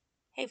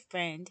Hey,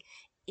 friend.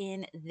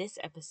 In this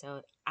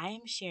episode, I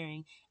am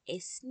sharing a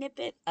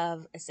snippet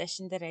of a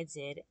session that I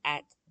did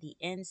at the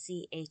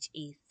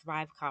NCHE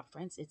Thrive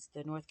Conference. It's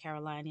the North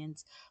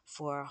Carolinians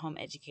for Home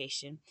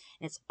Education.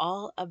 And it's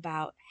all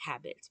about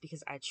habits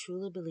because I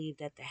truly believe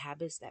that the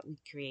habits that we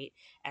create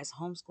as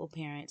homeschool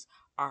parents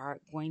are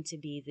going to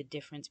be the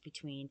difference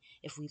between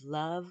if we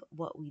love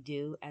what we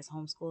do as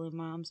homeschooling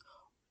moms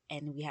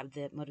and we have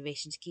the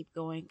motivation to keep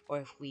going, or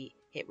if we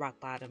hit rock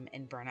bottom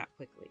and burn out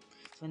quickly.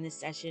 So in this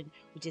session,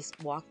 we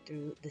just walked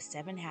through the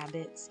 7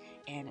 habits,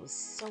 and it was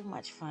so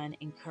much fun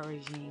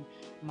encouraging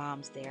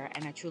moms there.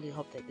 And I truly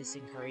hope that this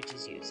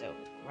encourages you. So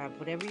grab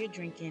whatever you're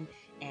drinking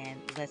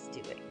and let's do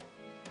it.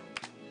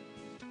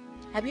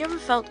 Have you ever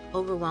felt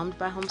overwhelmed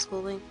by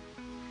homeschooling?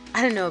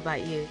 I don't know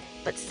about you,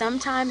 but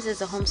sometimes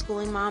as a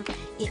homeschooling mom,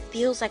 it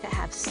feels like I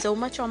have so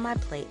much on my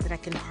plate that I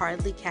can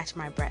hardly catch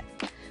my breath.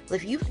 Well,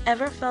 if you've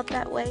ever felt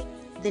that way,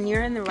 then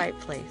you're in the right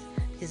place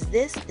because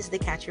this is the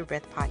Catch Your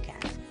Breath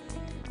podcast.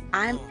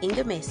 I'm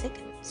Inga Masick,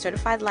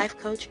 certified life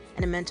coach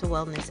and a mental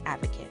wellness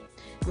advocate.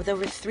 With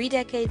over 3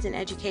 decades in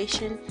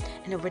education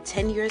and over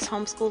 10 years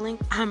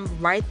homeschooling, I'm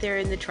right there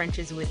in the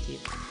trenches with you.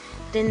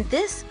 But in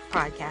this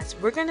podcast,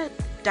 we're going to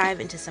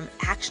dive into some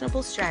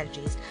actionable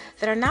strategies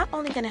that are not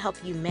only going to help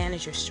you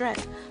manage your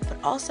stress, but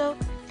also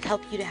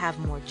help you to have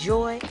more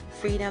joy,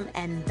 freedom,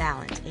 and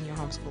balance in your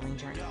homeschooling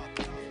journey.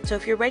 So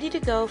if you're ready to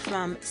go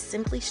from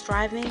simply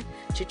striving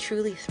to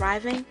truly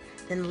thriving,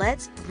 then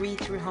let's breathe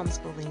through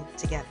homeschooling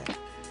together.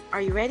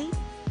 Are you ready?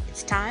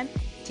 It's time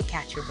to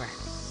catch your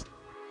breath.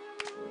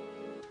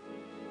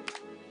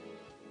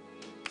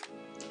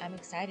 I'm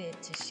excited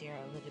to share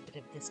a little bit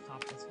of this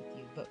conference with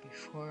you, but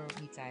before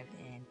we dive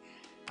in,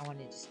 I want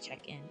to just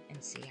check in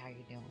and see how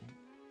you're doing.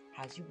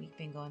 How's your week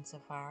been going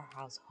so far?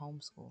 How's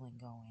homeschooling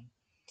going?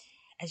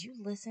 As you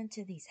listen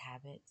to these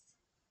habits,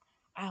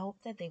 I hope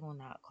that they will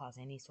not cause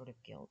any sort of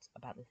guilt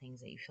about the things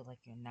that you feel like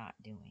you're not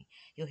doing.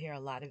 You'll hear a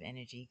lot of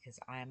energy because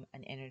I'm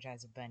an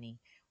Energizer bunny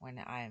when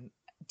I'm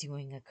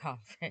doing a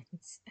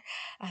conference.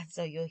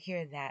 So you'll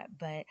hear that.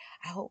 But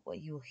I hope what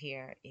you'll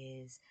hear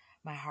is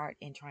my heart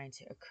in trying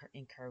to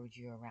encourage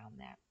you around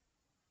that.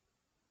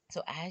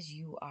 So as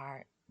you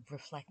are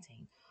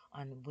reflecting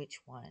on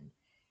which one,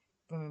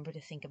 remember to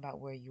think about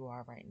where you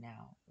are right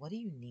now. What do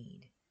you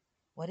need?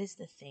 What is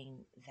the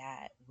thing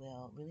that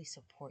will really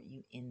support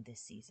you in this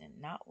season?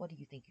 Not what do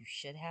you think you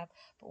should have,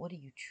 but what do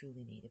you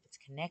truly need? If it's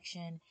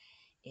connection,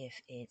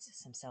 if it's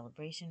some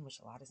celebration,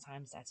 which a lot of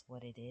times that's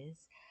what it is,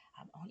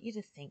 I want you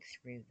to think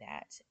through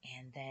that.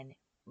 And then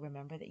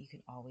remember that you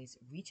can always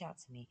reach out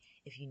to me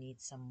if you need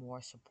some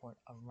more support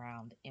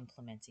around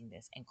implementing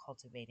this and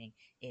cultivating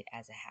it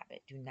as a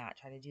habit. Do not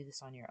try to do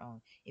this on your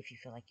own if you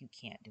feel like you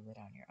can't do it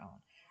on your own.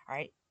 All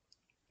right,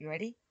 you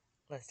ready?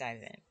 Let's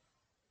dive in.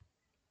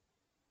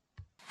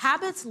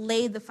 Habits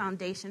lay the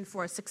foundation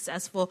for a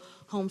successful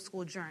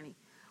homeschool journey.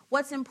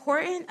 What's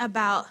important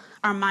about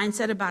our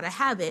mindset about a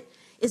habit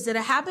is that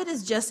a habit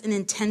is just an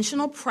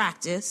intentional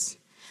practice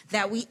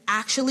that we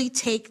actually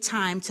take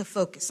time to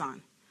focus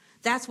on.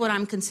 That's what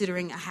I'm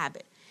considering a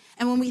habit.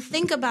 And when we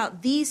think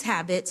about these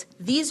habits,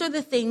 these are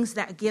the things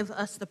that give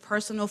us the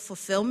personal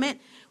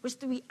fulfillment, which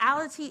the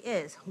reality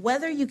is,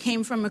 whether you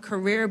came from a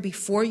career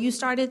before you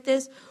started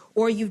this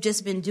or you've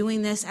just been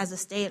doing this as a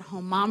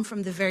stay-at-home mom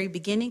from the very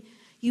beginning,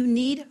 you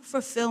need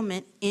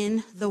fulfillment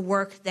in the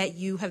work that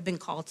you have been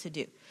called to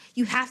do.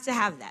 You have to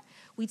have that.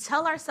 We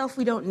tell ourselves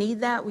we don't need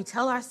that. We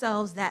tell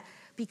ourselves that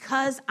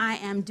because I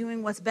am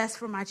doing what's best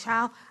for my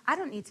child, I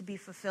don't need to be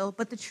fulfilled.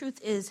 But the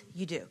truth is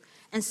you do.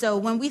 And so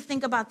when we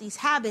think about these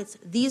habits,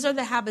 these are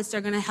the habits that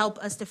are going to help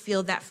us to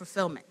feel that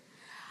fulfillment.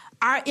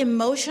 Our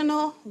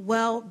emotional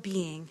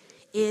well-being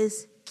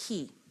is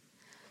key.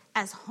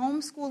 As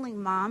homeschooling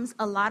moms,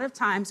 a lot of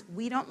times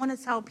we don't want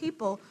to tell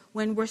people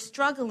when we're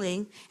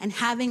struggling and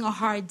having a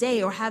hard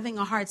day or having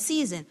a hard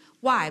season.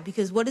 Why?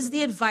 Because what is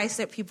the advice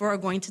that people are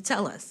going to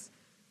tell us?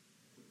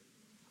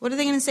 What are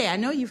they going to say? I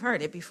know you've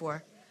heard it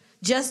before.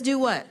 Just do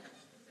what?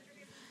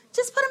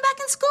 Just put them back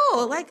in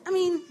school.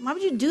 Why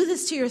would you do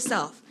this to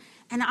yourself?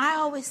 And I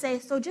always say,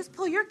 so just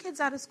pull your kids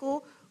out of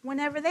school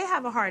whenever they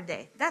have a hard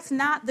day. That's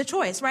not the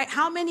choice, right?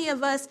 How many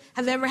of us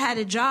have ever had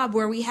a job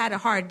where we had a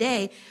hard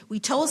day? We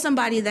told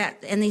somebody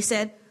that, and they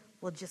said,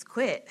 well, just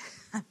quit.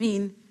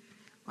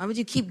 Why would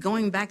you keep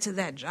going back to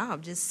that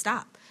job? Just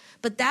stop.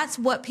 But that's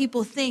what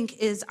people think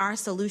is our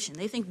solution.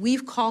 They think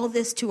we've called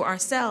this to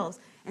ourselves.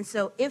 And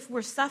so if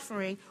we're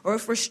suffering or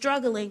if we're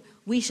struggling,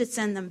 we should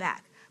send them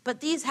back.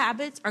 But these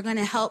habits are going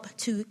to help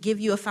to give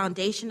you a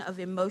foundation of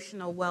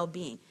emotional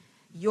well-being.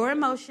 Your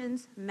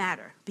emotions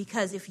matter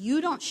because if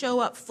you don't show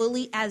up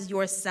fully as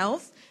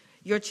yourself,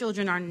 your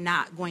children are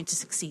not going to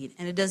succeed.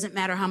 And it doesn't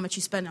matter how much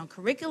you spend on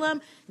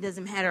curriculum. It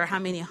doesn't matter how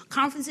many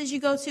conferences you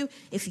go to.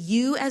 If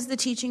you as the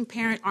teaching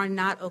parent are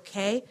not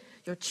okay,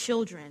 your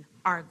children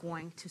are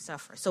going to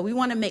suffer. So we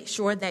want to make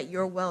sure that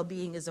your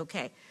well-being is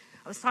okay.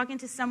 I was talking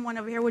to someone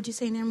over here. What'd you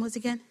say your name was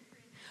again?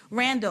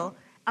 Randall.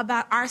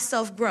 About our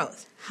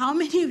self-growth. How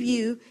many of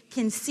you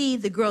can see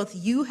the growth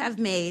you have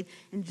made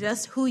in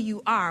just who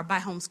you are by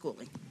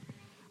homeschooling?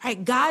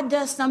 Right? God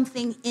does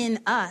something in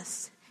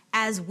us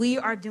as we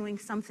are doing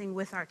something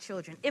with our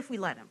children, if we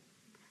let him.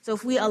 So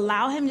if we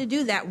allow him to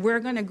do that, we're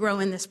going to grow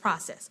in this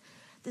process.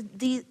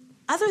 The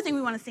other thing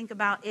we want to think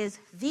about is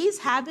these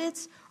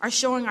habits are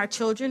showing our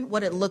children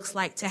what it looks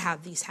like to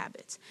have these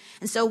habits.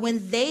 And so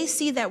when they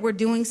see that we're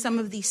doing some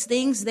of these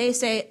things, they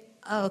say,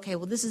 oh, okay,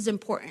 well, this is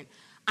important.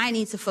 I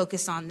need to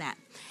focus on that.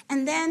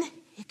 And then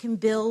it can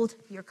build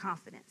your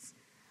confidence.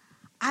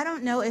 I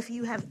don't know if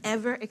you have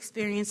ever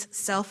experienced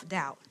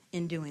self-doubt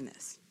in doing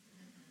this,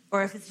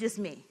 or if it's just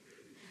me.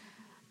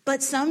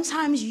 But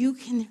sometimes you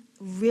can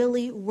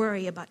really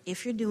worry about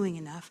if you're doing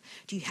enough.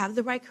 Do you have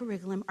the right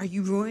curriculum? Are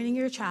you ruining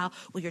your child?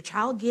 Will your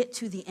child get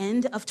to the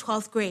end of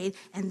 12th grade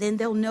and then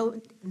they'll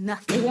know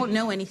nothing, they won't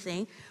know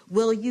anything?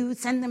 Will you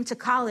send them to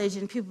college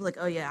and people are like,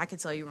 oh yeah, I can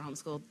tell you were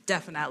homeschooled.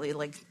 Definitely,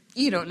 like,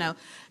 you don't know.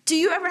 Do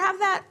you ever have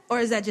that, or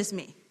is that just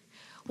me?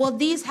 Well,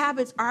 these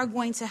habits are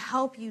going to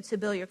help you to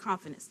build your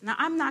confidence. Now,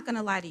 I'm not going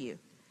to lie to you.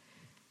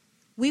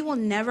 We will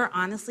never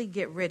honestly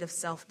get rid of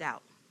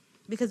self-doubt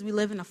because we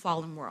live in a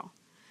fallen world.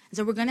 And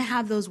so we're going to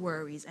have those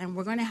worries and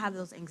we're going to have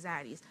those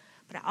anxieties.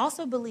 But I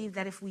also believe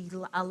that if we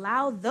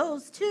allow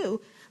those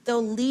too,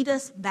 they'll lead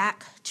us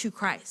back to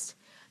Christ.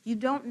 You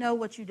don't know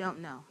what you don't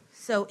know.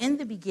 So in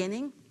the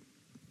beginning,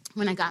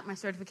 when I got my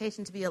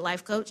certification to be a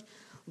life coach,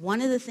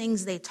 one of the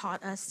things they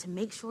taught us to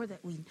make sure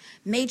that we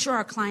made sure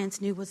our clients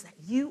knew was that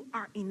you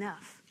are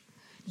enough.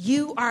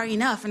 You are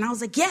enough. And I was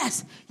like,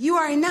 yes, you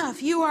are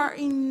enough. You are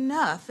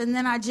enough. And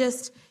then I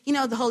just,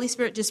 the Holy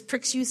Spirit just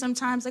pricks you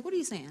sometimes. Like, what are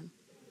you saying?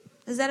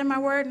 Is that in my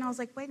word? And I was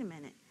like, wait a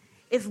minute.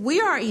 If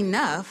we are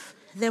enough,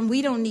 then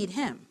we don't need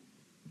him,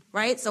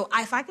 right? So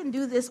if I can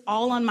do this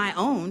all on my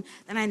own,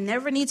 then I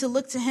never need to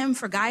look to him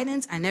for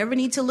guidance. I never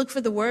need to look for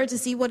the word to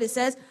see what it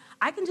says.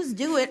 I can just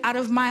do it out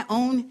of my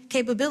own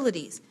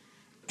capabilities.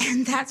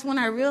 And that's when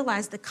I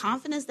realized the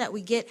confidence that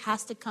we get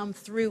has to come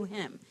through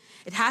him.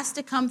 It has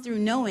to come through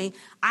knowing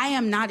I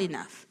am not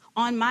enough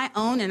on my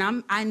own.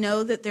 And I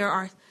know that there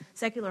are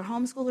secular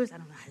homeschoolers. I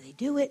don't know how they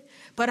do it,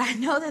 but I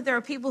know that there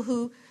are people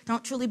who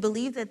don't truly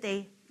believe that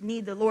they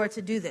need the Lord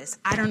to do this.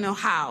 I don't know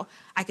how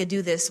I could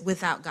do this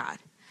without God.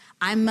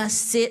 I must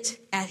sit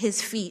at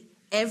his feet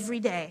every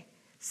day,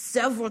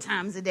 several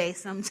times a day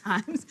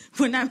sometimes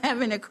when I'm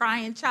having a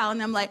crying child.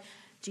 And I'm like,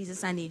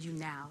 Jesus, I need you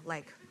now,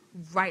 like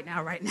right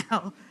now, right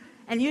now.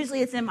 And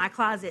usually it's in my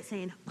closet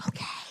saying,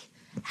 okay,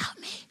 help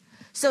me.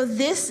 So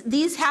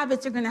these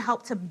habits are going to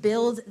help to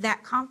build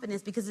that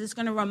confidence because it's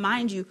going to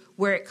remind you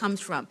where it comes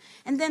from.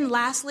 And then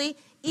lastly,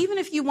 even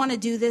if you want to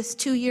do this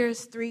 2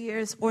 years, 3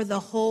 years, or the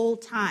whole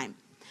time,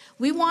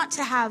 we want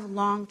to have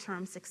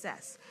long-term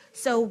success.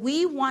 So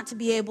we want to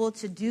be able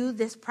to do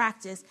this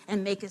practice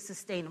and make it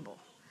sustainable.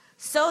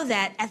 So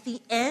that at the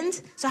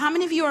end, so how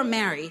many of you are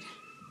married?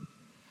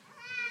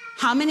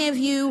 How many of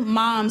you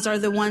moms are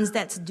the ones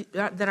that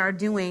are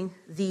doing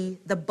the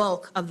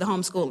bulk of the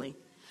homeschooling?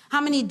 How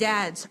many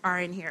dads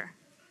are in here?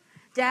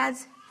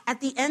 Dads,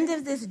 at the end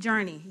of this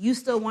journey, you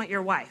still want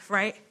your wife,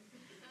 right?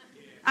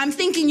 I'm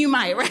thinking you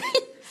might, right?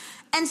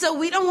 And so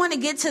we don't want to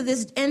get to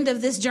this end of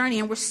this journey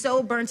and we're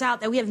so burnt out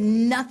that we have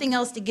nothing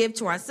else to give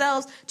to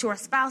ourselves, to our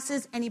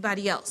spouses,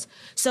 anybody else.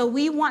 So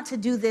we want to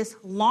do this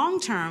long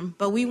term,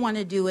 but we want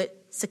to do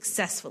it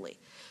successfully.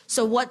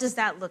 So what does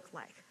that look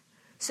like?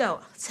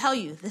 So I'll tell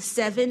you, the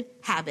 7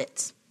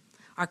 habits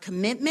are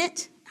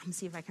commitment. Let me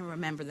see if I can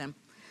remember them.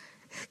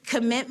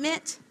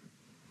 Commitment,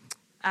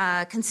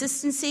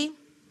 consistency,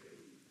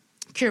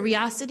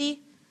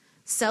 curiosity,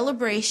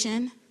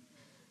 celebration,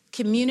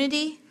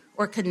 community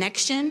or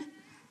connection.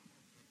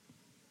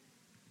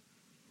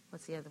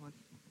 What's the other one?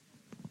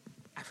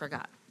 I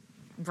forgot.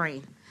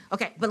 Brain.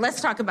 Okay, but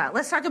let's talk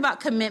about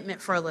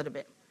commitment for a little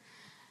bit.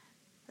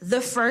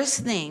 The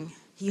first thing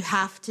you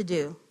have to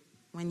do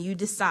when you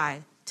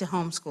decide to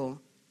homeschool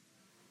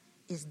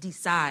is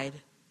decide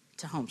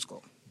to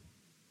homeschool.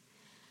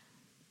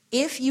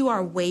 If you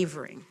are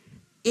wavering,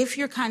 if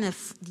you're kind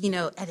of,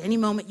 at any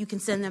moment you can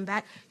send them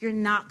back, you're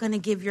not going to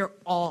give your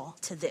all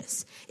to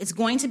this. It's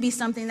going to be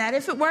something that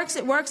if it works,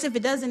 it works. If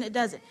it doesn't, it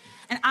doesn't.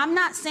 And I'm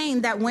not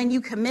saying that when you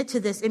commit to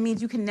this, it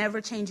means you can never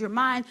change your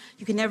mind.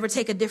 You can never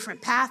take a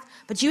different path.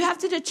 But you have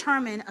to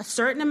determine a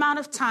certain amount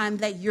of time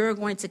that you're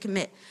going to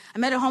commit. I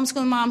met a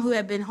homeschooling mom who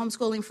had been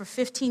homeschooling for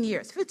 15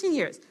 years. 15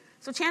 years.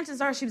 So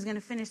chances are she was going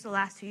to finish the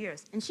last 2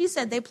 years. And she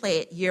said they play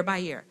it year by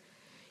year.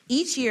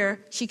 Each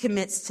year, she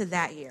commits to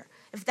that year.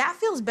 If that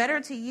feels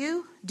better to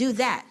you, do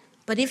that.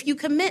 But if you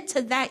commit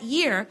to that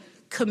year,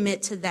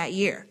 commit to that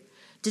year.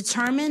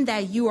 Determine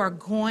that you are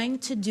going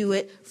to do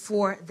it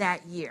for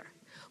that year.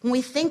 When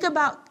we think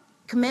about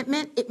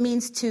commitment, it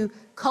means to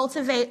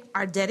cultivate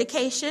our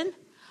dedication,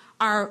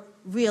 our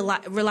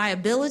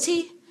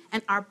reliability,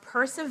 and our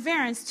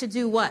perseverance to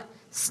do what?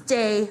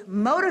 Stay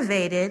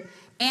motivated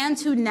and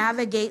to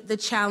navigate the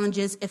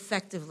challenges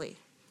effectively.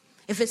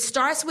 If it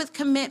starts with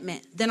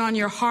commitment, then on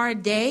your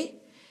hard day,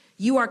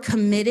 you are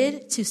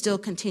committed to still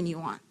continue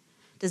on.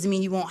 Does it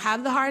mean you won't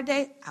have the hard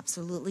day?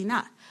 Absolutely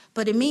not.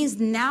 But it means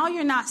now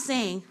you're not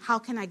saying, how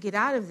can I get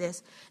out of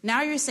this?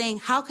 Now you're saying,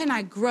 how can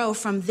I grow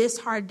from this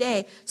hard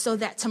day so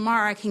that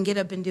tomorrow I can get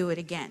up and do it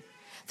again?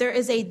 There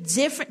is a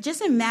different,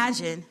 just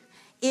imagine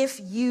if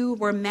you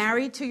were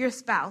married to your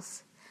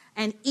spouse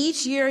and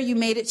each year you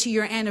made it to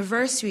your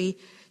anniversary,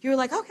 you were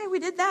like, okay, we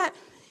did that.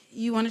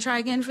 You want to try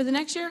again for the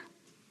next year?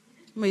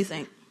 What do you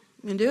think?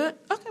 You gonna do it?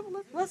 Okay,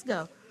 well, let's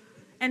go.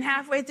 And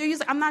halfway through, you're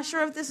like, I'm not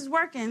sure if this is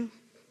working.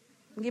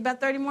 I'll get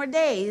about 30 more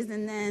days,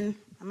 and then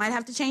I might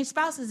have to change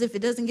spouses if it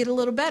doesn't get a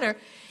little better.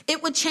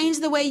 It would change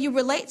the way you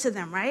relate to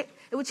them, right?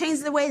 It would change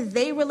the way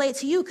they relate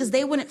to you because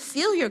they wouldn't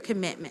feel your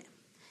commitment.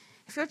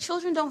 If your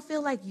children don't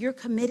feel like you're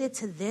committed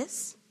to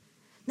this,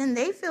 then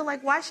they feel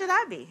like, why should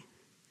I be?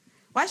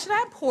 Why should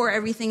I pour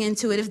everything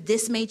into it if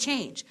this may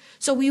change?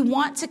 So we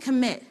want to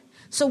commit.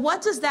 So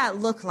what does that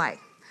look like?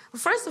 Well,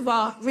 first of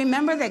all,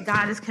 remember that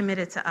God is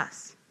committed to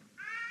us.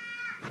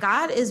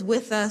 God is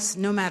with us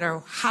no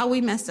matter how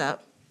we mess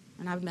up,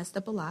 and I've messed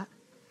up a lot.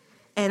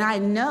 And I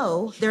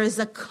know there is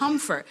a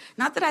comfort,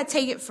 not that I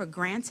take it for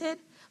granted,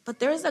 but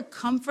there is a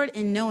comfort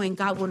in knowing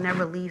God will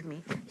never leave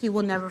me. He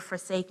will never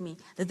forsake me,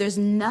 that there's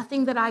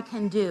nothing that I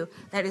can do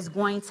that is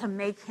going to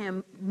make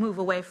him move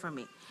away from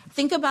me.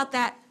 Think about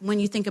that when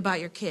you think about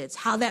your kids,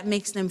 how that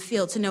makes them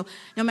feel to know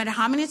no matter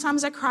how many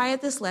times I cry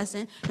at this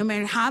lesson, no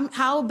matter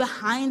how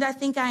behind I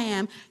think I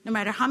am, no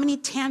matter how many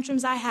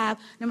tantrums I have,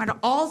 no matter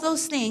all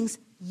those things,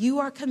 you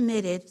are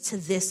committed to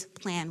this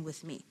plan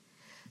with me.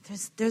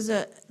 There's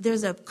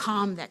a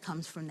calm that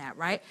comes from that,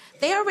 right?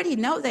 They already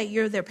know that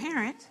you're their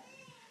parent,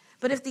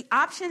 but if the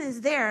option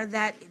is there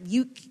that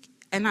you,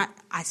 and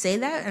I say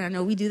that, and I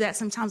know we do that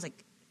sometimes,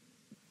 like,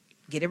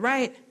 get it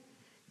right,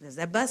 there's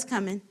that bus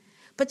coming.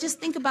 But just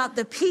think about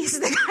the peace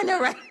that I know,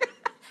 right?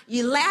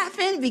 You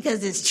laughing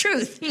because it's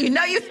truth. You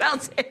know you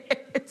felt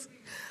it.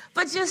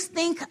 But just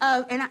think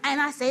of, and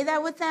I say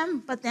that with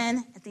them, but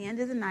then at the end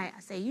of the night, I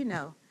say, you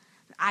know,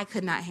 I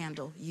could not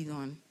handle you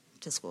going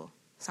to school.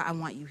 So I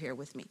want you here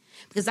with me.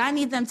 Because I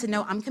need them to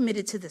know I'm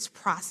committed to this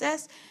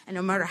process, and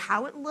no matter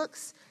how it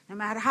looks, no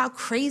matter how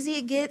crazy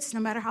it gets, no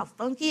matter how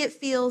funky it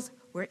feels,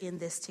 we're in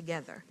this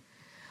together.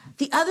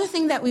 The other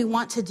thing that we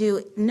want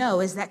to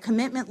know is that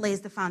commitment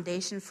lays the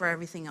foundation for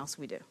everything else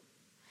we do.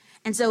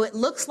 And so it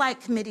looks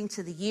like committing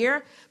to the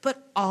year,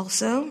 but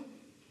also, I'm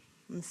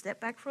going to step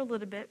back for a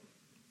little bit.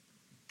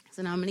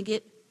 So now I'm going to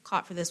get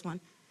caught for this one.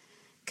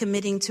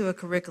 Committing to a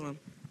curriculum.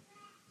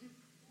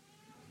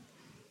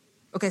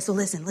 Okay, so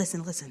listen.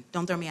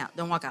 Don't throw me out.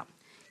 Don't walk out.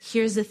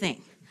 Here's the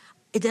thing.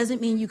 It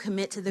doesn't mean you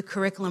commit to the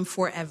curriculum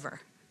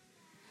forever.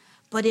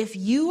 But if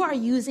you are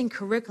using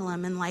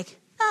curriculum and like,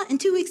 in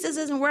 2 weeks this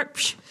doesn't work,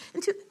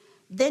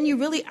 then you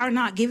really are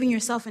not giving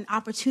yourself an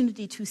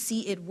opportunity to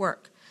see it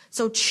work.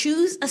 So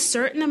choose a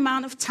certain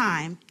amount of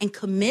time and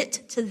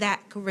commit to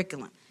that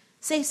curriculum.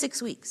 Say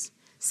 6 weeks.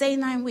 Say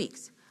 9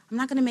 weeks. I'm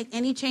not going to make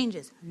any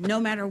changes, no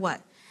matter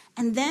what.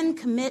 And then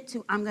commit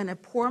to, I'm going to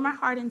pour my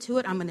heart into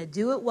it. I'm going to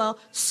do it well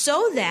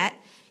so that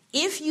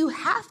if you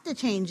have to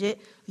change it,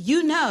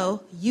 you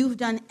know you've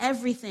done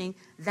everything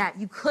that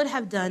you could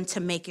have done to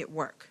make it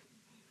work.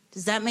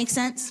 Does that make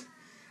sense?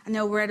 I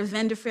know we're at a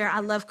vendor fair. I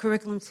love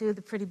curriculum too,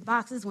 the pretty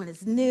boxes when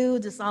it's new,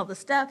 just all the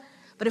stuff.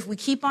 But if we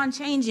keep on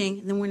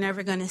changing, then we're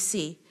never going to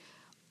see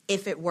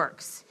if it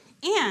works.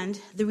 And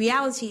the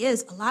reality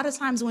is, a lot of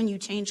times when you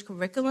change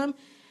curriculum,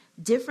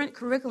 different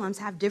curriculums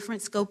have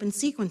different scope and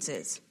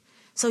sequences.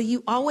 So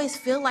you always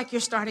feel like you're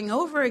starting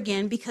over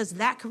again because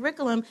that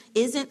curriculum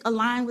isn't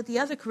aligned with the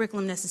other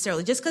curriculum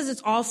necessarily. Just because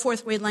it's all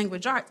fourth grade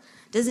language arts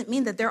doesn't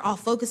mean that they're all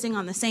focusing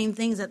on the same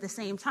things at the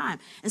same time.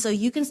 And so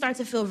you can start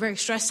to feel very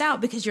stressed out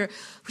because we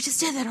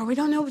just did that or we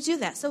don't know what to do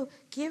that. So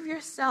give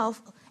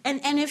yourself, and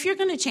if you're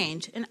going to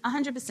change, and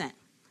 100%,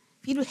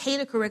 if you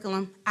hate a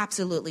curriculum,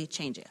 absolutely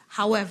change it.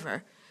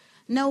 However,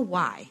 know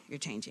why you're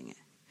changing it.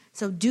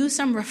 So do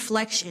some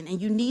reflection,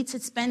 and you need to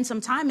spend some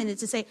time in it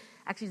to say,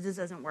 actually, this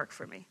doesn't work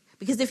for me.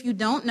 Because if you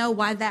don't know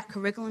why that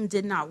curriculum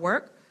did not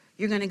work,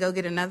 you're going to go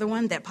get another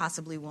one that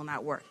possibly will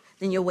not work.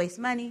 Then you'll waste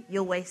money,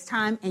 you'll waste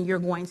time, and you're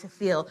going to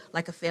feel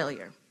like a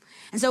failure.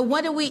 And so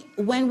when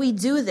we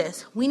do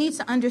this, we need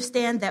to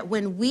understand that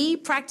when we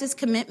practice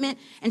commitment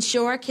and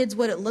show our kids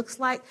what it looks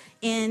like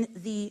in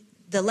the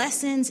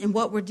lessons and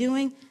what we're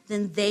doing,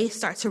 then they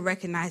start to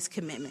recognize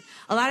commitment.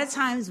 A lot of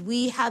times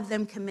we have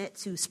them commit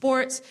to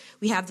sports,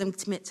 we have them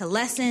commit to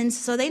lessons,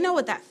 so they know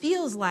what that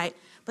feels like,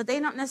 but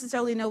they don't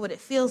necessarily know what it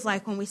feels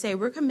like when we say,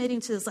 we're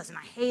committing to this lesson.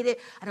 I hate it.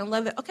 I don't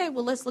love it. Okay,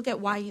 well, let's look at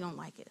why you don't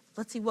like it.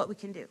 Let's see what we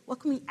can do. What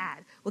can we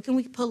add? What can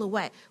we pull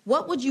away?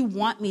 What would you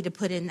want me to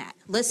put in that?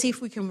 Let's see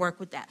if we can work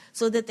with that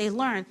so that they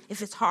learn.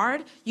 If it's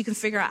hard, you can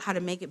figure out how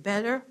to make it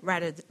better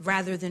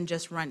rather than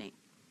just running.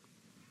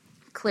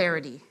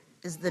 Clarity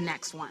is the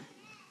next one.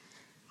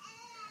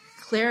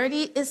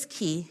 Clarity is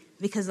key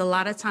because a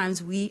lot of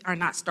times we are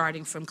not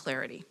starting from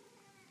clarity.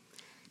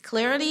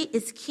 Clarity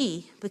is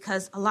key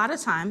because a lot of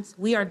times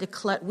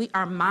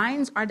our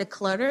minds are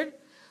decluttered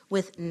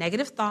with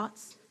negative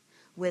thoughts,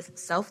 with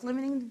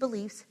self-limiting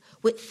beliefs,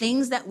 with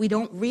things that we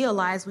don't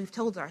realize we've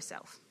told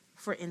ourselves.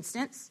 For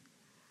instance,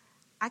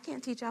 I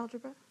can't teach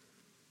algebra.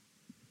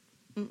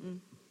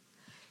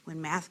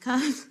 When math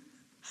comes,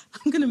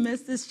 I'm going to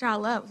mess this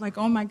child up. Like,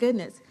 oh my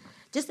goodness.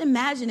 Just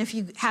imagine if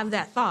you have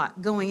that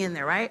thought going in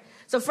there, right?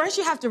 So first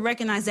you have to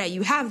recognize that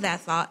you have that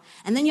thought,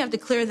 and then you have to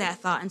clear that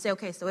thought and say,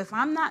 okay, so if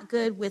I'm not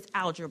good with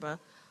algebra,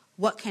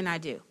 what can I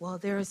do? Well,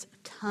 there's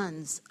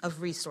tons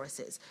of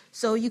resources.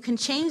 So you can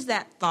change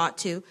that thought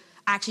to,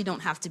 I actually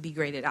don't have to be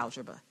great at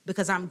algebra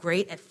because I'm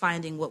great at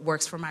finding what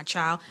works for my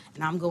child,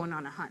 and I'm going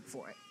on a hunt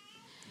for it.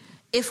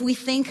 If we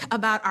think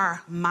about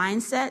our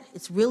mindset,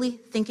 it's really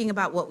thinking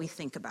about what we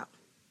think about.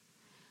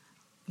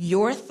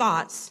 Your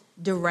thoughts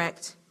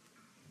direct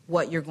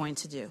what you're going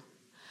to do.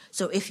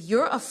 So if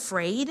you're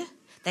afraid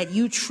that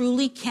you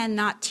truly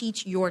cannot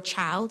teach your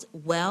child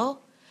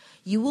well,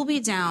 you will be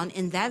down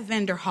in that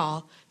vendor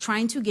hall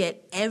trying to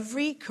get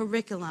every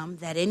curriculum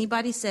that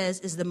anybody says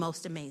is the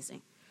most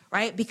amazing,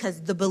 right?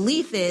 Because the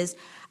belief is,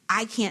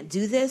 I can't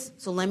do this,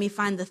 so let me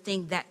find the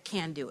thing that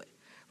can do it.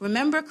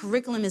 Remember,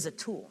 curriculum is a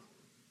tool.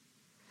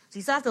 So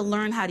you still have to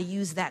learn how to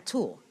use that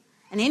tool.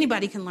 And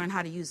anybody can learn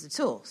how to use the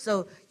tool.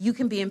 So you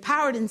can be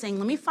empowered in saying,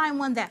 let me find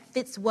one that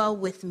fits well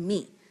with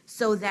me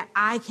so that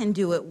I can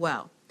do it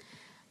well.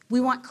 We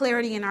want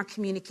clarity in our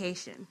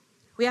communication.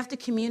 We have to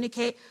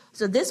communicate.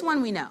 So this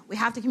one we know. We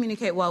have to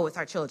communicate well with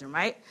our children,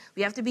 right?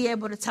 We have to be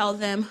able to tell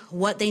them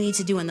what they need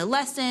to do in the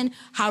lesson,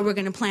 how we're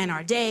going to plan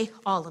our day,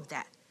 all of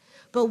that.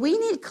 But we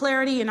need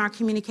clarity in our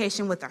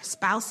communication with our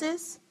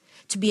spouses,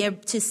 to be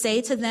able to say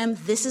to them,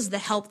 this is the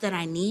help that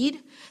I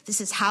need. This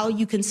is how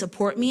you can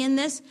support me in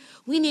this.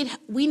 We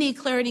need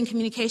clarity and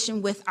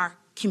communication with our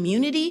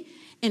community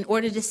in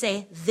order to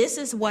say, this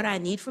is what I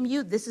need from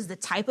you. This is the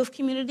type of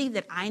community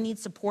that I need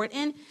support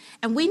in.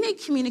 And we need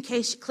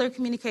clear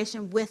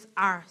communication with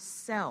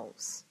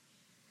ourselves.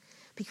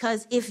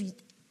 Because if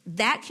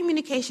that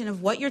communication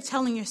of what you're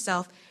telling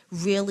yourself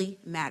really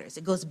matters,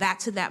 it goes back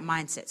to that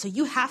mindset. So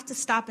you have to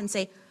stop and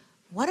say,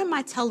 what am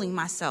I telling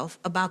myself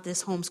about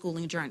this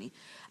homeschooling journey?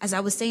 As I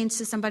was saying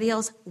to somebody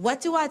else, what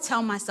do I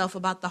tell myself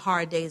about the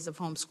hard days of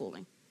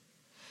homeschooling?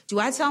 Do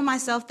I tell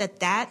myself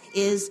that that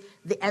is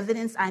the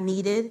evidence I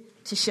needed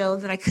to show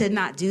that I could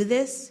not do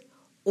this?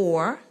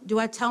 Or do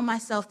I tell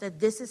myself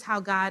that this is how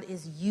God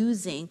is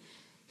using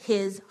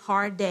his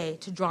hard day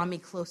to draw me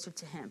closer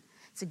to him,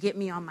 to get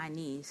me on my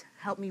knees,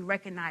 help me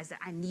recognize that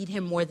I need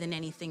him more than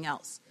anything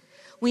else?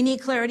 We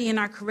need clarity in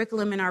our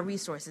curriculum and our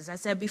resources. I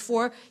said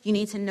before, you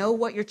need to know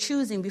what you're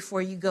choosing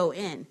before you go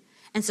in.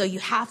 And so you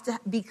have to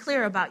be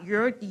clear about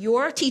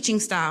your teaching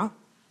style.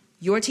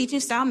 Your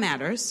teaching style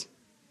matters.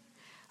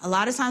 A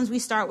lot of times we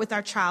start with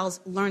our child's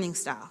learning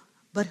style.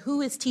 But who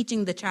is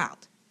teaching the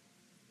child?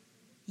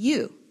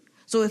 You.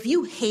 So if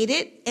you hate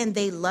it and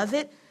they love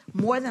it,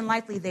 more than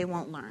likely they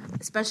won't learn,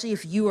 especially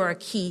if you are a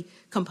key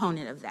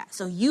component of that.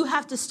 So you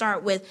have to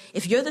start with,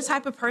 if you're the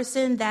type of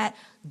person that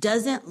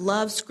doesn't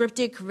love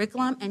scripted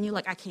curriculum and you're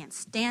like, I can't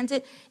stand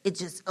it, it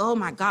just, oh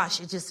my gosh,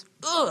 it just,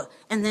 ugh.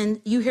 And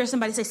then you hear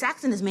somebody say,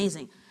 Saxon is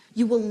amazing.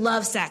 You will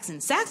love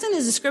Saxon. Saxon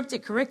is a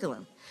scripted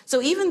curriculum. So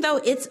even though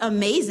it's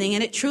amazing,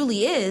 and it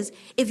truly is,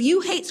 if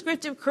you hate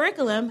scripted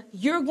curriculum,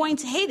 you're going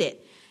to hate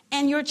it.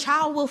 And your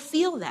child will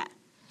feel that.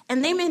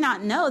 And they may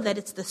not know that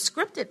it's the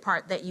scripted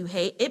part that you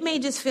hate. It may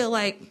just feel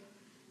like,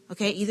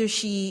 okay, either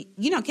she,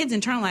 kids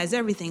internalize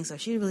everything, so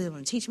she really doesn't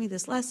want to teach me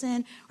this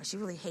lesson, or she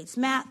really hates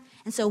math.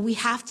 And so we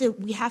have to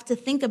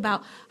think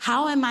about,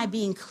 how am I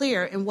being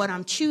clear in what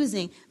I'm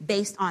choosing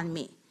based on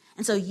me?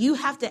 And so you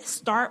have to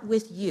start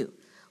with you.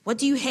 What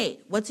do you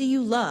hate? What do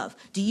you love?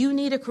 Do you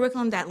need a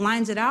curriculum that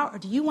lines it out, or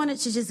do you want it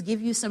to just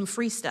give you some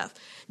free stuff?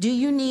 Do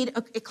you need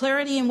a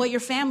clarity in what your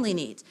family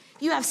needs?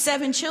 If you have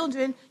 7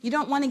 children, you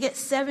don't want to get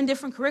 7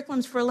 different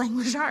curriculums for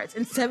language arts,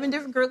 and 7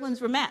 different curriculums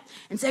for math,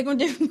 and 7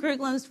 different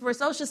curriculums for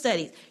social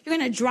studies. You're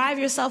going to drive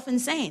yourself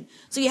insane.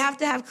 So you have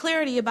to have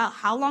clarity about,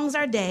 how long is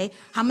our day,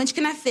 how much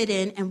can I fit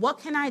in, and what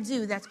can I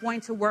do that's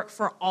going to work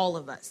for all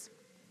of us.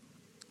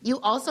 You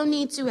also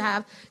need to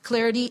have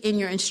clarity in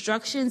your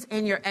instructions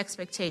and your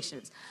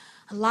expectations.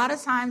 A lot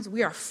of times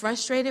we are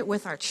frustrated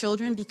with our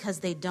children because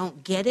they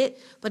don't get it,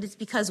 but it's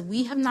because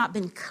we have not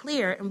been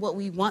clear in what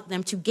we want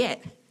them to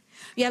get.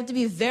 We have to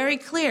be very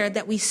clear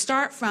that we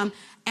start from,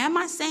 am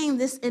I saying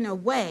this in a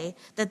way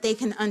that they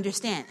can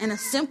understand? And a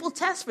simple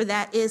test for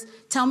that is,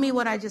 tell me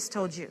what I just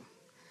told you.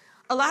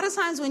 A lot of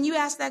times when you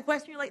ask that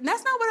question, you're like,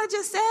 that's not what I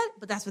just said,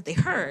 but that's what they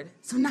heard.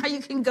 So now you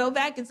can go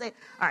back and say,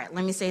 all right,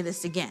 let me say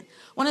this again.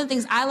 One of the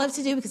things I love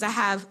to do, because I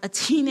have a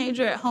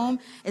teenager at home,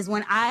 is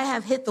when I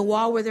have hit the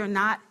wall where they're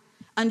not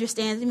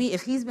understanding me,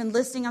 if he's been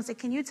listening, I'll say,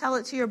 can you tell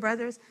it to your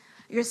brothers,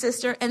 your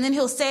sister? And then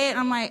he'll say it, and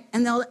I'm like,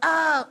 and they'll,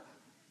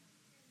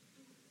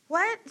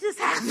 what just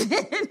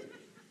happened?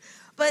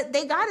 But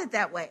they got it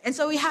that way. And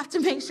so we have to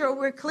make sure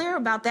we're clear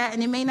about that,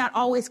 and it may not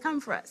always come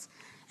for us.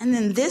 And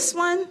then this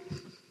one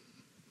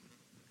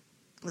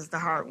was the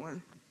hard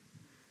one.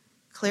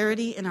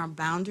 Clarity in our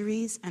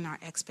boundaries and our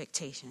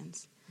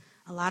expectations.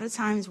 A lot of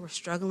times we're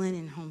struggling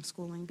in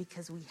homeschooling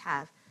because we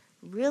have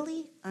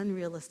really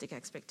unrealistic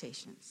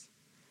expectations.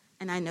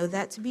 And I know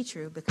that to be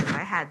true because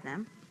I had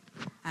them.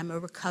 I'm a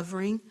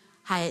recovering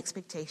high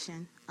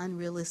expectation,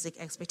 unrealistic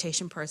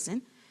expectation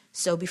person.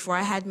 So before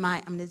I had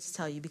I'm going to just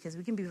tell you because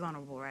we can be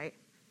vulnerable, right?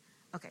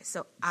 Okay,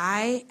 so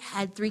I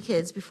had 3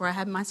 kids before I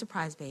had my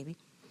surprise baby.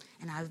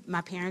 And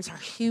my parents are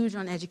huge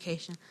on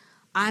education.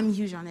 I'm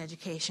huge on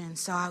education.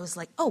 So I was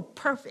like, oh,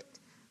 perfect.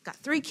 Got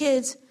 3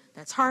 kids.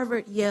 That's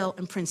Harvard, Yale,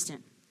 and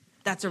Princeton.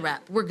 That's a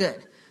wrap. We're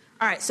good.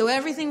 All right, so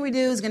everything we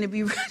do is going to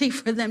be ready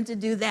for them to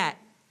do that.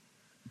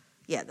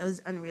 Yeah, that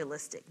was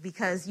unrealistic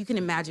because you can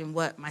imagine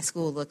what my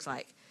school looks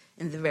like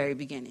in the very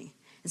beginning.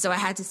 And so I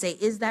had to say,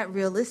 is that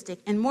realistic?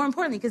 And more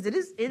importantly, because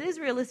it is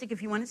realistic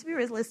if you want it to be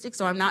realistic,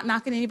 so I'm not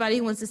knocking anybody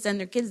who wants to send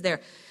their kids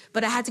there,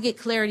 but I had to get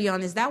clarity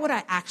on, is that what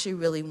I actually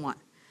really want?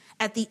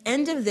 At the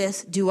end of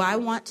this, do I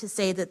want to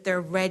say that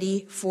they're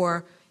ready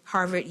for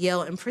Harvard,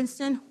 Yale, and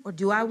Princeton, or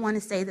do I want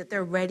to say that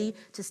they're ready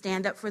to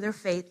stand up for their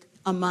faith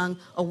among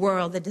a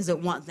world that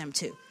doesn't want them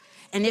to?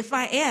 And if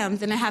I am,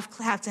 then I have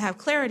to have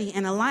clarity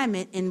and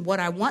alignment in what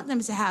I want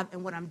them to have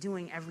and what I'm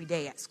doing every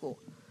day at school,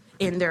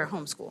 in their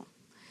homeschool.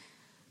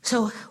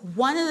 So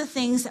one of the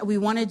things that we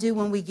want to do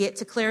when we get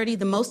to clarity,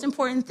 the most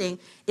important thing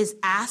is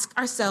ask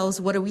ourselves,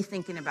 what are we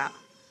thinking about?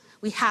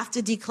 We have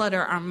to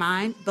declutter our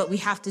mind, but we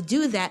have to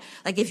do that.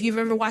 Like if you've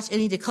ever watched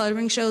any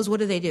decluttering shows, what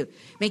do?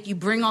 Make you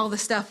bring all the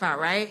stuff out,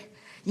 right?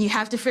 And you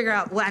have to figure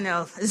out, well, I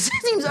know, it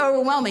seems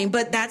overwhelming,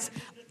 but that's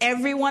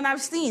everyone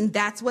I've seen,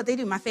 that's what they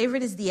do. My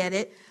favorite is The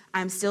Edit.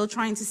 I'm still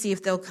trying to see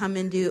if they'll come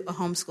and do a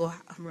homeschool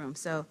room.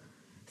 So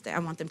I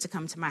want them to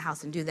come to my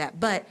house and do that.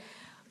 But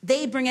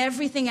they bring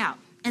everything out.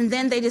 And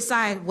then they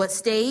decide what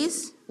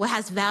stays, what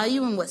has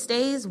value and what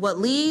stays, what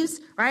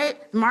leaves,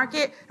 right? Mark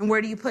it, and where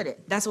do you put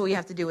it? That's what we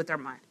have to do with our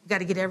mind. We've got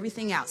to get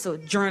everything out. So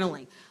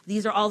journaling.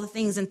 These are all the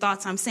things and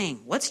thoughts I'm saying.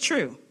 What's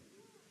true?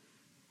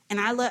 And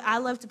I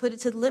love to put it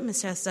to the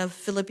litmus test of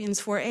Philippians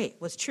 4:8.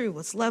 What's true,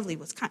 what's lovely,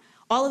 what's kind.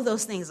 All of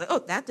those things. Like, oh,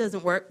 that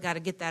doesn't work. Got to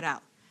get that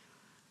out.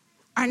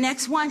 Our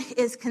next one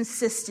is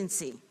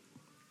consistency.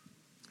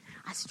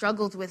 I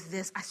struggled with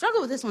this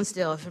one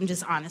still, if I'm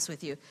just honest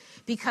with you,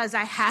 because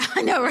I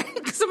know,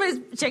 right?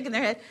 Somebody's shaking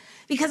their head.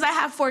 Because I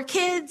have 4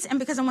 kids and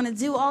because I want to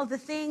do all the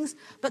things.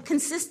 But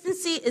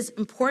consistency is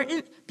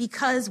important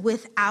because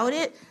without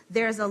it,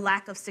 there's a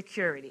lack of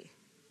security.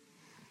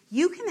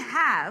 You can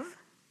have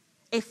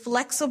a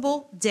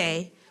flexible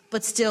day,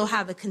 but still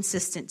have a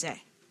consistent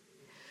day.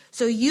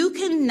 So you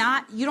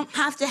don't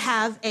have to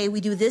have we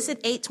do this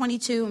at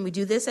 8:22 and we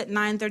do this at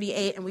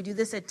 9:38 and we do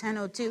this at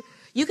 10:02.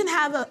 You can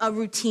have a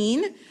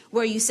routine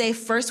where you say,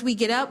 first we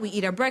get up, we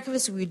eat our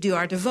breakfast, we do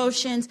our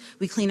devotions,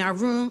 we clean our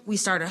room, we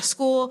start our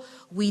school,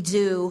 we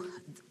do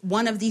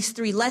one of these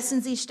 3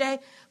 lessons each day.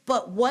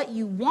 But what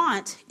you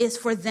want is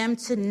for them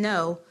to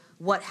know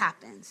what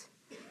happens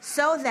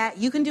so that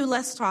you can do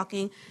less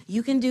talking,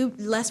 you can do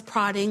less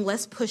prodding,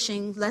 less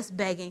pushing, less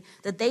begging,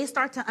 that they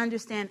start to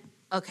understand,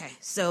 okay,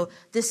 so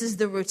this is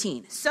the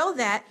routine. So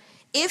that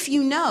if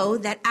you know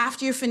that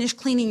after you're finished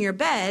cleaning your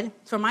bed,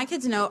 for my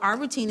kids know, our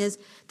routine is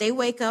they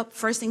wake up,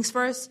 first things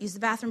first, use the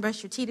bathroom,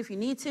 brush your teeth if you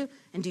need to,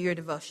 and do your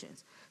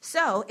devotions.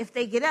 So if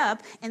they get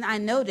up and I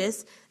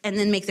notice, and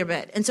then make their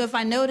bed. And so if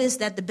I notice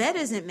that the bed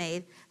isn't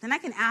made, then I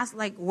can ask,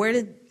 like, where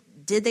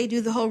did they do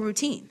the whole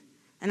routine?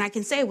 And I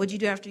can say, what'd you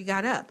do after you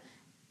got up?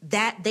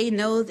 That they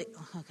know that,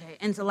 okay.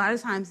 And so a lot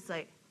of times it's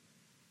like,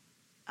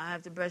 I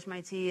have to brush my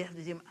teeth, I have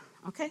to do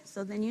okay,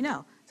 so then you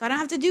know. So I don't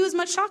have to do as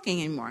much talking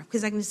anymore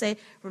because I can say,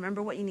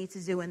 remember what you need to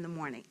do in the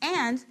morning.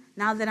 And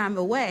now that I'm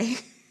away,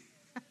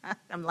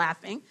 I'm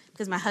laughing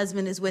because my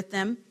husband is with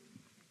them.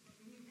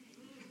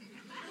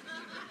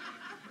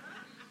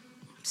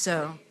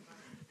 So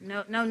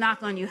no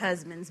knock on you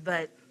husbands,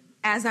 but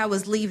as I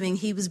was leaving,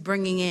 he was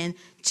bringing in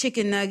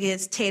chicken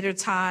nuggets, tater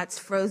tots,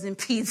 frozen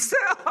pizza,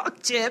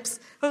 chips.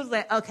 I was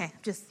like, okay,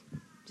 just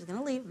going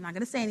to leave. I'm not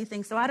going to say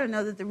anything. So I don't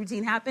know that the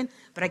routine happened,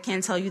 but I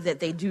can tell you that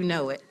they do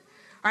know it.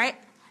 All right?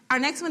 Our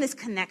next one is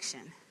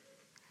connection.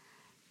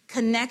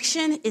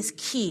 Connection is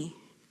key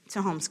to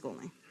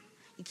homeschooling.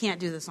 You can't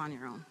do this on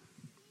your own.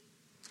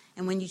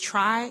 And when you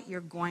try,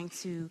 you're going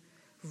to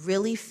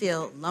really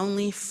feel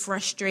lonely,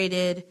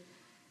 frustrated,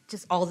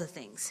 just all the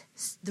things.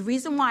 The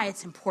reason why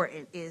it's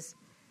important is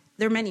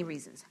there are many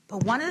reasons.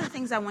 But one of the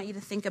things I want you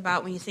to think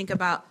about when you think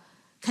about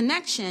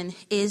connection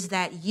is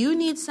that you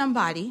need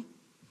somebody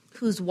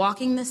who's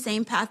walking the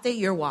same path that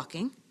you're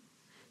walking.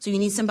 So you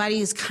need somebody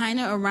who's kind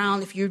of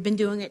around, if you've been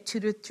doing it 2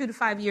 to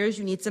 5 years,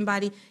 you need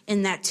somebody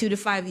in that 2 to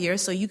 5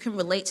 years so you can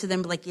relate to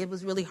them like it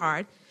was really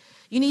hard.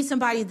 You need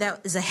somebody that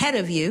is ahead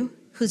of you,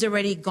 who's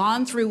already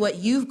gone through what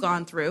you've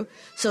gone through,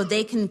 so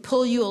they can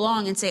pull you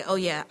along and say, oh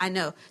yeah, I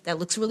know, that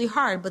looks really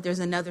hard, but there's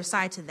another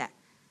side to that.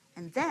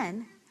 And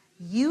then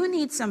you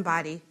need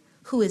somebody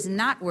who is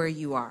not where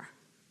you are.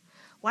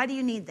 Why do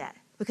you need that?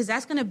 Because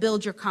that's going to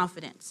build your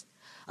confidence.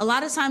 A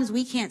lot of times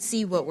we can't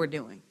see what we're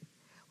doing.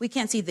 We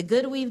can't see the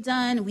good we've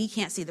done. We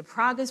can't see the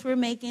progress we're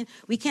making.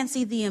 We can't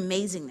see the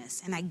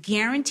amazingness. And I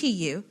guarantee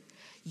you,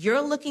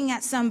 you're looking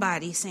at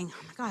somebody saying,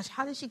 oh my gosh,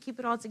 how does she keep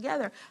it all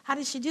together? How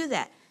does she do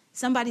that?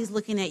 Somebody's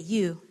looking at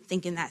you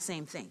thinking that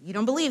same thing. You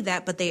don't believe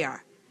that, but they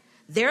are.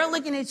 They're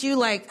looking at you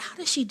like, how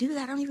does she do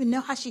that? I don't even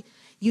know how she,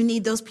 You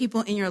need those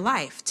people in your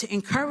life to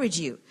encourage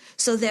you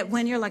so that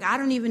when you're like, I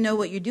don't even know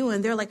what you're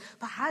doing, they're like,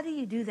 but how do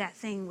you do that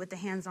thing with the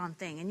hands-on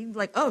thing? And you're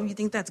like, oh, you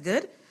think that's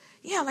good?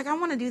 Yeah, like I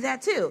want to do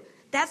that too.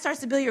 That starts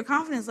to build your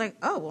confidence like,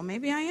 oh, well,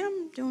 maybe I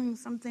am doing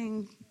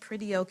something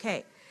pretty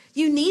okay.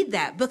 You need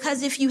that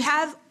because if you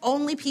have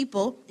only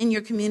people in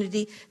your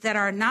community that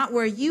are not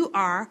where you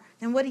are,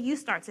 then what do you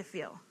start to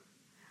feel?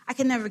 I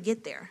can never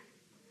get there.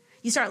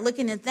 You start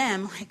looking at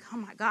them like, oh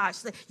my gosh,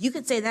 you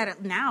could say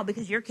that now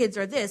because your kids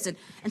are this. And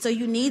so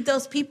you need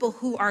those people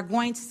who are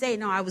going to say,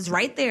 no, I was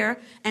right there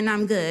and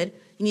I'm good.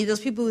 You need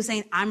those people who are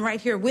saying, I'm right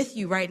here with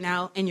you right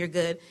now and you're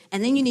good.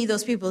 And then you need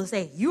those people who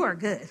say, you are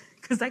good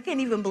because I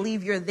can't even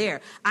believe you're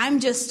there. I'm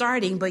just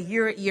starting, but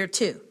you're at year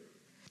 2.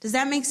 Does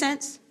that make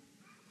sense?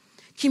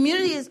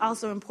 Community is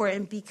also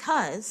important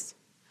because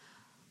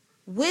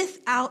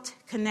without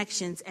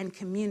connections and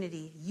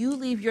community, you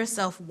leave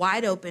yourself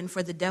wide open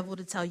for the devil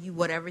to tell you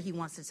whatever he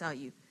wants to tell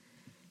you.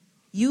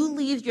 You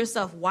leave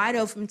yourself wide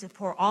open to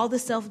pour all the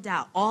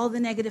self-doubt, all the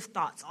negative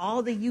thoughts,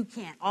 all the you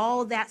can't,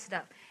 all that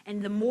stuff.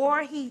 And the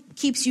more he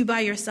keeps you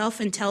by yourself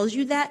and tells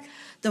you that,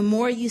 the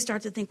more you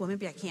start to think, well,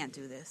 maybe I can't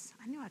do this.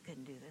 I knew I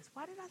couldn't do this.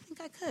 Why did I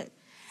think I could?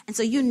 And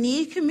so you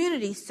need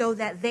community so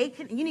that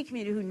you need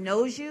community who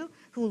knows you,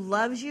 who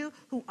loves you,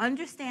 who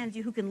understands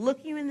you, who can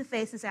look you in the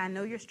face and say, I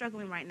know you're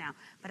struggling right now,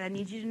 but I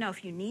need you to know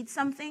if you need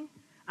something,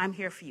 I'm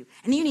here for you.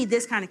 And you need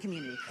this kind of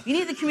community. You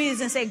need the community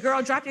to say,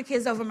 girl, drop your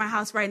kids over my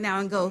house right now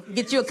and go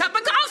get you a cup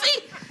of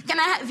coffee.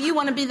 If you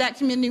want to be that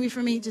community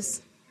for me,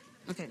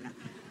 okay, no.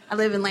 I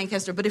live in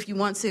Lancaster, but if you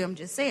want to, I'm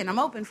just saying, I'm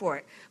open for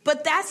it.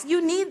 But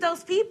you need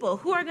those people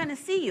who are going to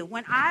see you.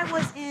 When I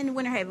was in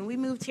Winter Haven, we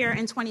moved here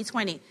in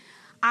 2020,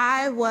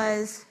 I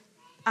was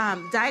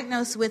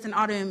diagnosed with an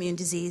autoimmune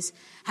disease,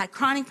 had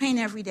chronic pain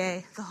every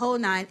day, the whole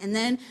 9, and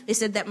then they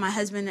said that my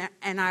husband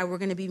and I were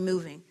going to be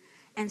moving.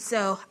 And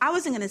so I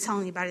wasn't going to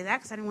tell anybody that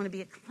because I didn't want to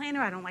be a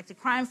complainer. I don't like to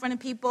cry in front of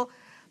people.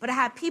 But I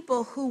had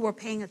people who were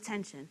paying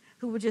attention,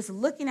 who were just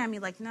looking at me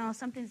like, no,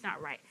 something's not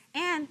right.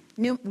 And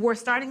were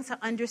starting to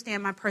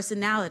understand my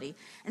personality.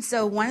 And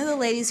so one of the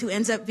ladies who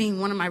ends up being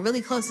one of my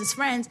really closest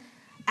friends,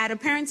 at a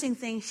parenting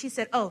thing, she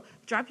said, oh,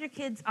 drop your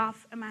kids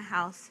off at my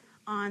house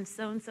on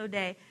so-and-so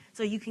day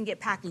so you can get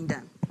packing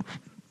done.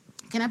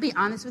 Can I be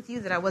honest with you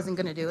that I wasn't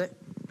going to do it?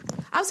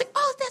 I was like,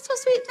 oh, that's so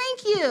sweet.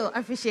 Thank you. I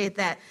appreciate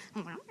that.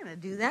 I'm like, I'm going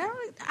to do that.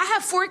 I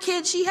have 4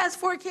 kids. She has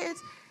 4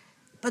 kids.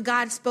 But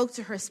God spoke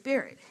to her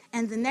spirit.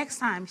 And the next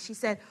time she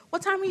said,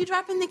 what time are you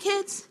dropping the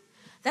kids?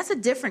 That's a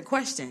different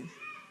question.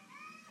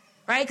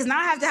 Right? Because now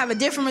I have to have a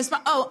different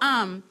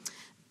response.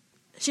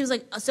 She was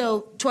like,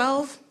 so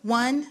 12,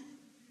 1.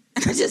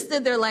 And I just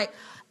stood there like,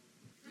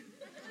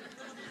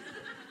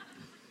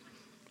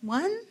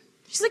 1?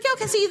 She's like, yeah,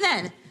 okay, see you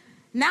then.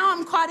 Now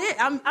I'm caught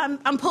in.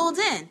 I'm pulled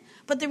in.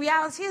 But the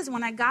reality is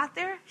when I got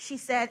there, she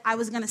said I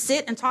was going to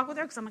sit and talk with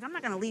her because I'm like, I'm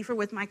not going to leave her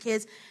with my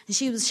kids. And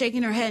she was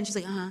shaking her head and she's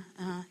like,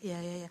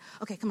 yeah.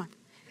 Okay, come on.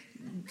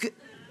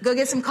 Go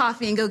get some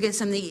coffee and go get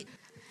something to eat.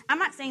 I'm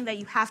not saying that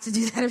you have to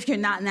do that if you're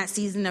not in that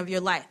season of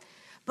your life.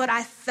 But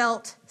I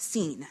felt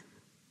seen.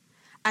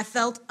 I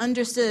felt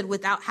understood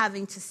without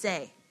having to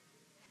say.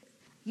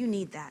 You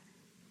need that.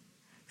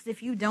 Because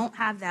if you don't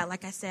have that,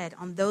 like I said,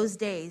 on those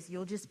days,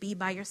 you'll just be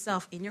by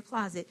yourself in your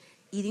closet,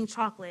 eating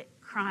chocolate,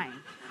 crying.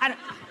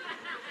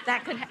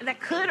 That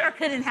could or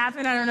couldn't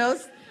happen. I don't know.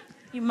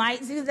 You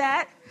might do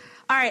that.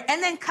 All right.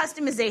 And then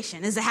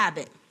customization is a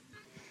habit.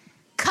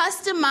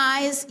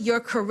 Customize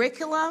your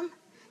curriculum,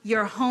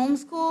 your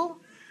homeschool,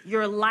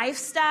 your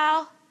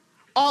lifestyle,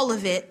 all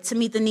of it to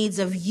meet the needs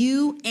of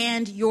you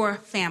and your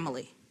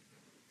family.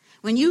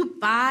 When you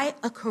buy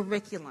a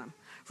curriculum,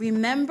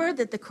 remember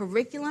that the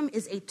curriculum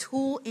is a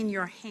tool in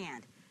your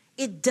hand.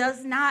 It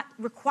does not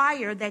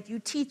require that you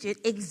teach it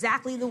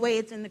exactly the way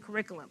it's in the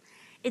curriculum.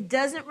 It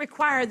doesn't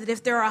require that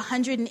if there are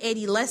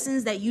 180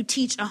 lessons that you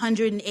teach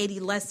 180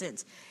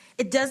 lessons.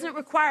 It doesn't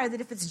require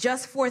that if it's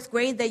just 4th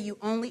grade that you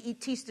only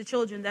teach the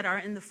children that are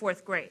in the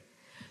 4th grade.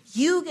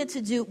 You get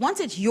to do, once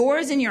it's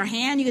yours in your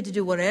hand, you get to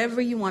do whatever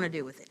you want to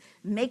do with it.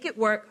 Make it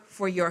work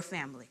for your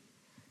family.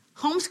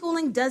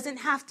 Homeschooling doesn't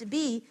have to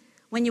be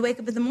when you wake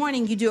up in the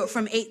morning, you do it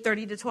from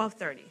 8:30 to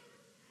 12:30.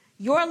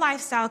 Your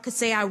lifestyle could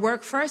say, I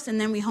work first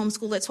and then we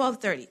homeschool at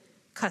 12:30.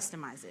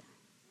 Customize it.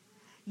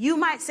 You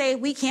might say,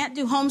 we can't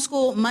do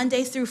homeschool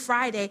Monday through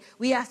Friday.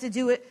 We have to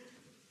do it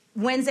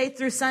Wednesday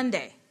through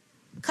Sunday.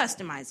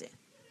 Customize it.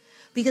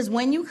 Because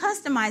when you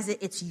customize it,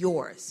 it's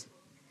yours.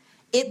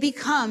 It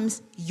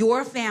becomes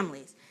your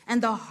family's.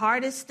 And the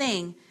hardest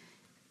thing,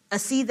 a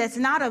seed that's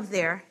not up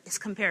there, is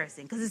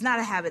comparison. Because it's not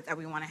a habit that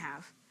we want to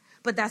have.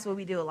 But that's what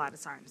we do a lot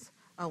of times.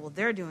 Oh, well,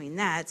 they're doing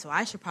that, so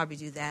I should probably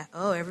do that.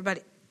 Oh,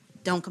 everybody,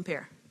 don't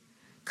compare.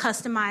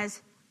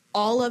 Customize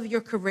all of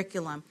your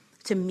curriculum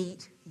to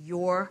meet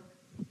your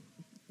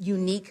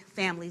unique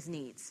family's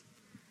needs.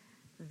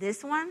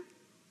 This one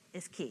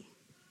is key.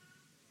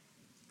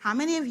 How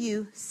many of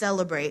you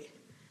celebrate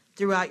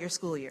throughout your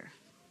school year?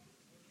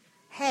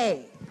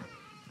 Hey,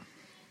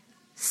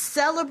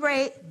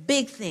 celebrate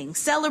big things,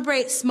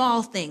 celebrate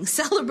small things,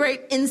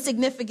 celebrate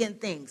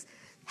insignificant things.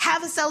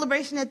 Have a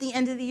celebration at the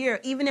end of the year,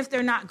 even if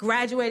they're not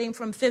graduating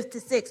from 5th to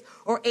 6th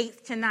or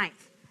 8th to 9th.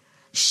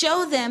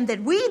 Show them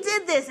that we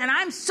did this and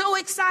I'm so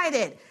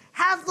excited.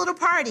 Have little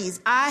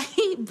parties. I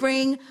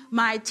bring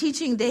my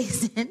teaching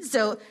days in.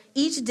 So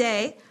each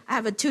day I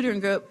have a tutoring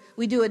group.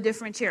 We do a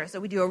different chair. So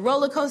we do a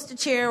roller coaster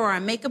chair or I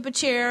make up a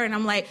chair and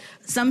I'm like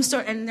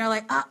and they're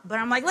like, but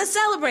I'm like, let's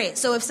celebrate.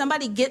 So if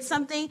somebody gets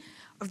something,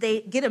 if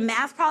they get a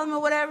math problem or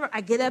whatever,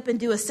 I get up and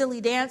do a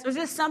silly dance or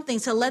just something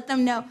to let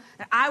them know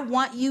that I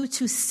want you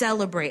to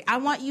celebrate. I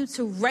want you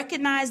to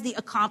recognize the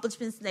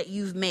accomplishments that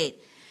you've made.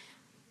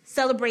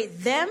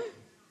 Celebrate them,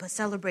 but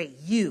celebrate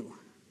you.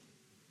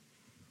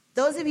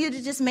 Those of you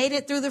that just made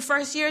it through the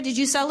first year, did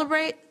you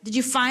celebrate? Did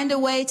you find a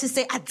way to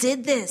say, I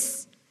did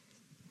this?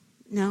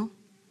 No.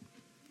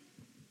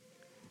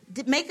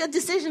 Make a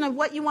decision of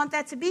what you want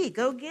that to be.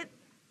 Go get,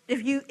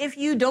 if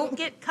you don't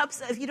get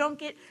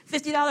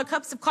 $50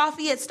 cups of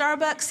coffee at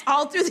Starbucks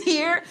all through the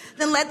year,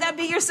 then let that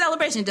be your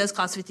celebration. It does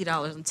cost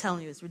 $50. I'm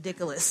telling you, it's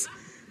ridiculous.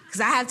 Because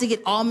I have to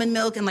get almond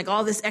milk and like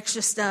all this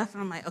extra stuff.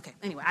 And I'm like, okay,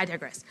 anyway, I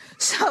digress.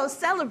 So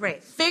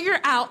celebrate. Figure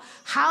out,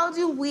 how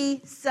do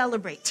we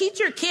celebrate? Teach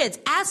your kids.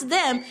 Ask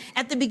them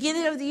at the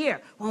beginning of the year.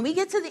 When we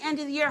get to the end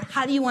of the year,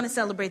 how do you want to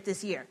celebrate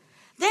this year?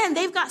 Then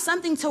they've got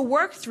something to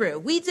work through.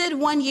 We did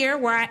one year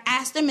where I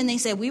asked them and they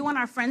said, we want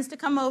our friends to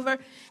come over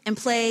and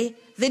play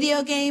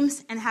video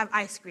games and have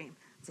ice cream.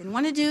 I didn't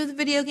want to do the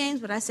video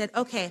games, but I said,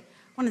 okay,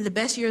 one of the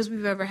best years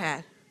we've ever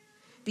had.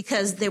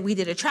 Because we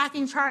did a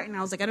tracking chart, and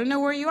I was like, I don't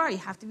know where you are. You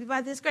have to be by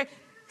this grade.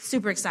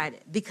 Super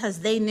excited because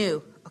they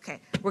knew,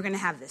 okay, we're going to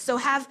have this. So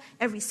have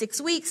every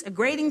 6 weeks, a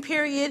grading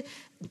period,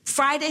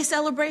 Friday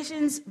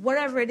celebrations,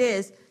 whatever it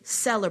is,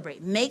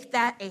 celebrate. Make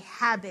that a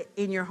habit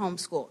in your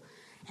homeschool.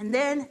 And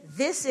then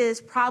this is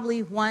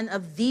probably one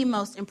of the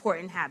most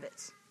important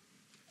habits.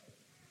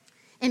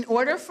 In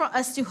order for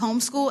us to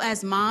homeschool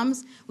as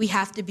moms, we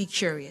have to be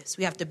curious.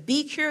 We have to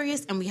be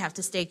curious, and we have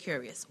to stay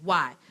curious.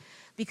 Why?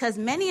 Because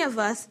many of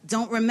us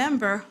don't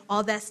remember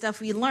all that stuff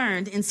we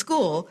learned in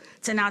school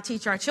to now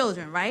teach our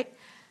children, right?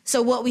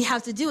 So what we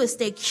have to do is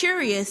stay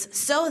curious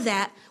so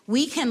that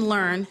we can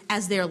learn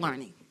as they're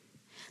learning.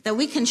 That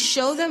we can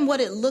show them what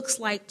it looks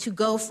like to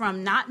go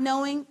from not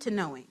knowing to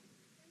knowing.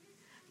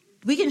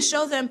 We can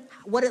show them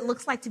what it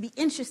looks like to be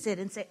interested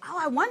and say, oh,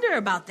 I wonder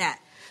about that.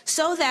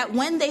 So that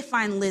when they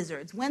find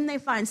lizards, when they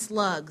find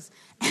slugs,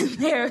 and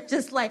they're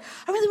just like,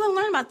 I really want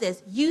to learn about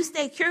this, you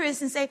stay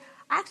curious and say,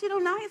 I actually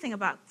don't know anything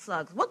about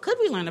slugs. What could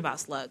we learn about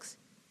slugs?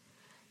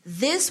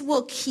 This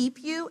will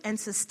keep you and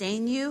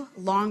sustain you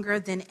longer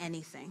than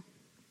anything.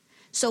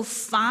 So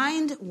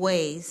find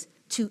ways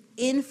to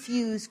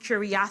infuse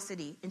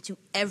curiosity into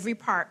every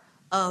part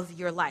of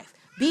your life.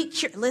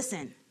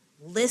 Listen.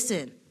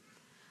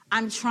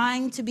 I'm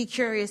trying to be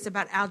curious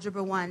about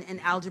Algebra 1 and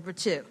Algebra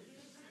 2.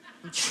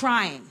 I'm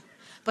trying.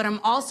 But I'm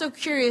also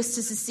curious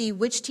to see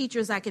which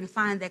teachers I can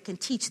find that can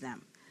teach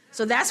them.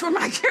 So that's where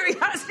my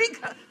curiosity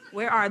goes.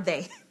 Where are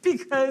they?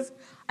 Because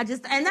and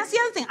that's the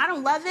other thing. I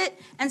don't love it.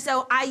 And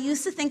so I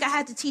used to think I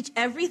had to teach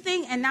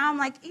everything. And now I'm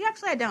like,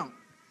 actually, I don't.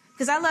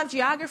 Because I love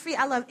geography.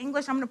 I love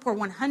English. I'm going to pour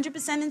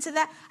 100% into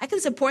that. I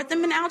can support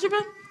them in algebra.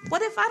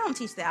 What if I don't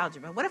teach the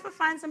algebra? What if I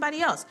find somebody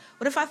else?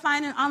 What if I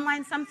find an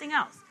online something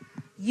else?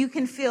 You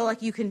can feel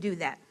like you can do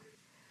that.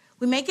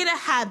 We make it a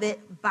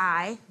habit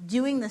by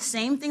doing the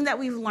same thing that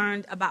we've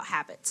learned about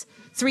habits.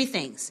 3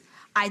 things.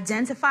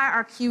 Identify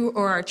our cue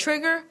or our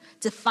trigger,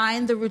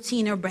 define the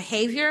routine or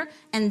behavior,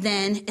 and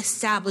then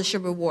establish a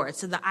reward,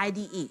 so the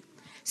IDE.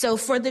 So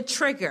for the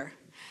trigger,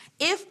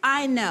 if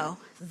I know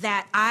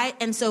that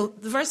so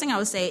the first thing I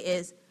would say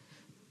is,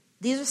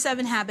 these are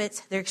 7 habits,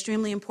 they're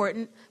extremely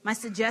important. My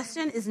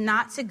suggestion is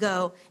not to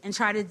go and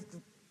try to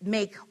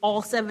make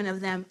all 7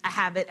 of them a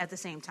habit at the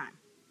same time.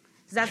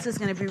 That's just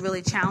going to be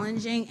really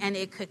challenging, and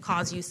it could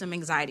cause you some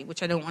anxiety,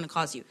 which I don't want to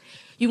cause you.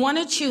 You want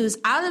to choose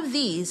out of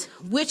these,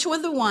 which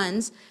is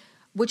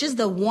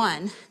the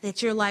one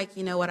that you're like,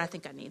 you know what, I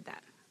think I need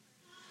that.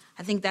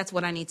 I think that's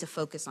what I need to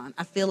focus on.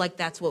 I feel like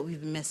that's what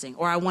we've been missing,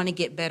 or I want to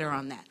get better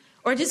on that.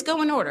 Or just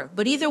go in order.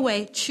 But either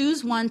way,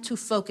 choose one to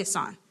focus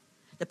on.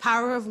 The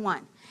power of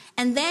one.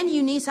 And then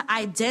you need to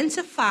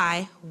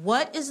identify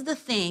what is the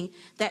thing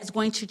that's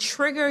going to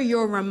trigger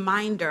your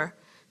reminder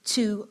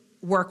to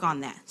work on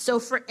that. So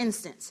for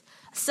instance,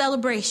 a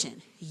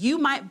celebration. You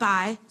might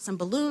buy some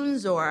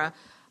balloons or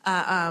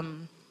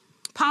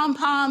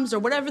pom-poms or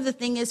whatever the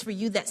thing is for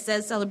you that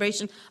says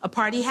celebration, a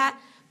party hat,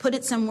 put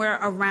it somewhere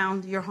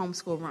around your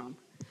homeschool room.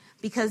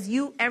 Because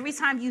every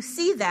time you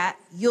see that,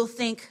 you'll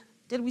think,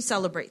 did we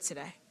celebrate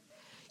today?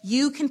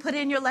 You can put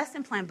it in your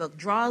lesson plan book,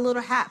 draw a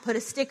little hat, put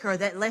a sticker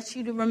that lets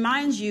you to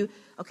remind you,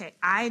 okay,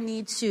 I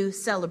need to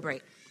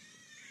celebrate.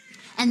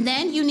 And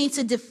then you need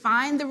to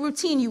define the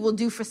routine you will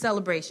do for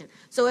celebration.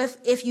 So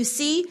if you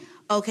see,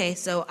 okay,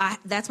 so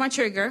that's my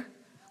trigger.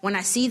 When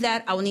I see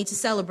that, I will need to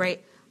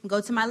celebrate. Go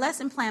to my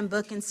lesson plan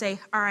book and say,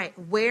 all right,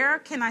 where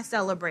can I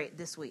celebrate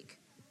this week?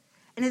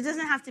 And it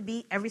doesn't have to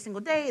be every single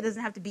day. It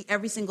doesn't have to be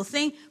every single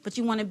thing. But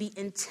you want to be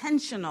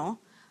intentional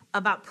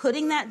about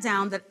putting that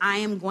down, that I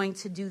am going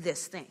to do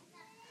this thing.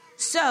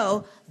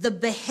 So the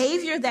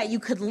behavior that you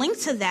could link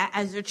to that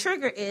as your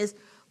trigger is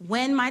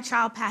when my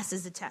child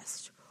passes a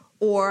test,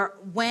 or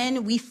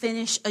when we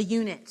finish a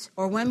unit,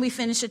 or when we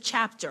finish a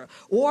chapter,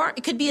 or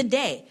it could be a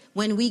day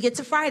when we get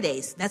to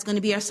Fridays. That's going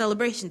to be our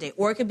celebration day.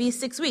 Or it could be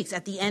 6 weeks.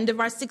 At the end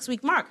of our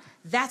 6-week mark,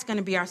 that's going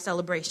to be our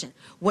celebration.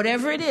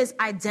 Whatever it is,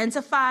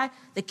 identify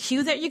the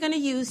cue that you're going to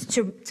use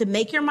to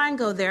make your mind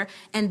go there,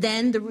 and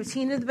then the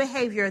routine of the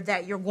behavior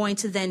that you're going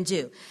to then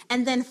do.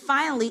 And then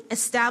finally,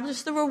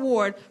 establish the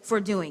reward for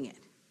doing it.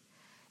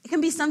 It can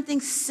be something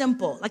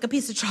simple, like a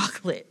piece of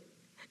chocolate.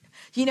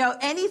 You know,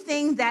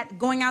 anything that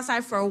going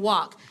outside for a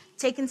walk,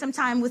 taking some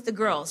time with the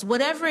girls,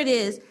 whatever it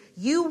is,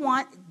 you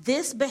want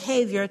this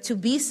behavior to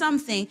be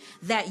something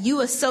that you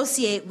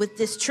associate with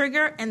this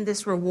trigger and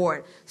this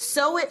reward.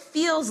 So it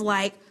feels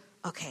like,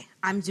 okay,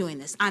 I'm doing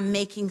this. I'm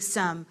making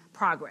some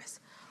progress.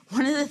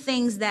 One of the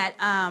things that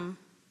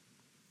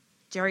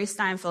Jerry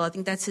Steinfeld, I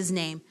think that's his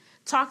name,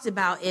 talked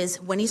about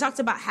is when he talked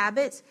about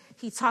habits,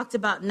 he talked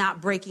about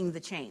not breaking the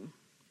chain.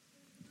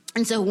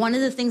 And so one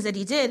of the things that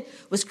he did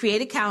was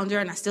create a calendar,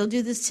 and I still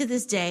do this to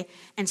this day,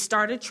 and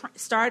start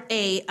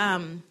a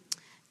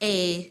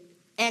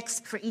X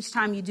for each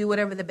time you do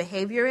whatever the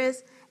behavior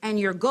is, and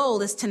your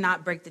goal is to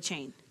not break the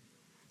chain.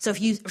 So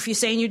if you're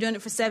saying you're doing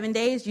it for 7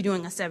 days, you're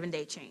doing a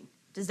 7-day chain.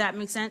 Does that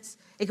make sense?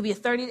 It could be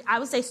I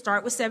would say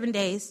start with 7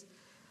 days,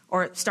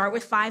 or start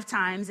with 5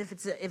 times if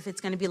it's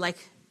going to be like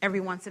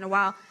every once in a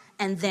while,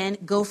 and then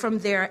go from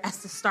there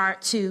as the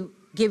start to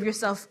give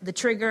yourself the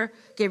trigger,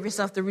 give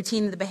yourself the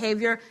routine and the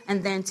behavior,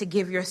 and then to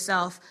give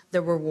yourself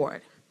the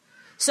reward.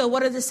 So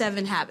what are the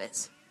 7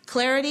 habits?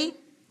 Clarity,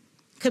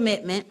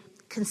 commitment,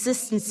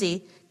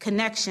 consistency,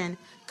 connection,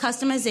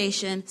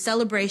 customization,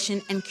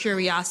 celebration, and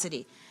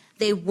curiosity.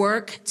 They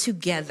work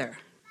together.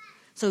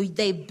 So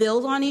they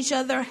build on each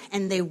other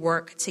and they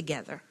work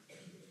together.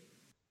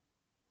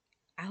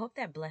 I hope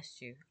that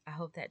blessed you. I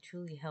hope that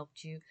truly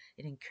helped you.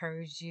 It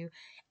encouraged you.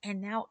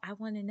 And now I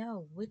want to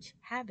know which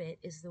habit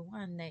is the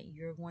one that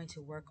you're going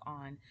to work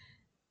on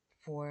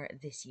for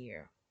this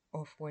year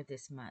or for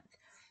this month.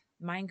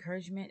 My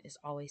encouragement is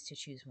always to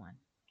choose one,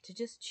 to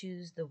just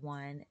choose the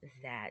one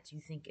that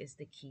you think is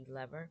the key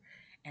lever,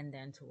 and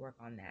then to work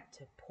on that,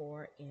 to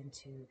pour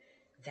into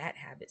that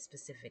habit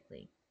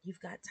specifically. You've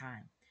got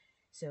time.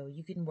 So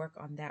you can work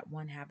on that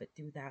one habit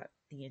throughout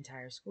the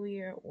entire school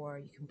year, or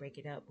you can break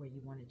it up where you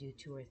want to do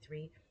 2 or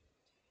 3.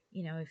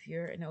 You know, if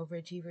you're an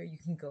overachiever, you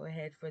can go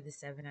ahead for the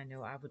 7. I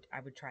know I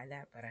would try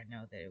that, but I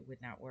know that it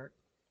would not work.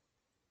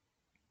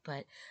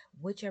 But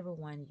whichever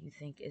one you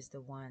think is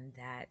the one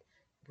that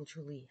will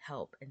truly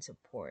help and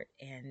support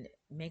and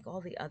make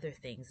all the other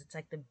things, it's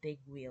like the big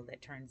wheel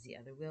that turns the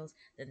other wheels,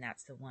 then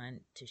that's the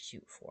one to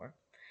shoot for.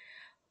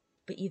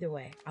 But either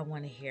way, I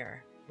want to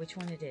hear which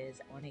one it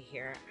is. I want to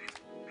hear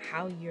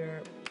how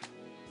you're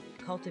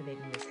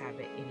cultivating this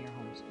habit in your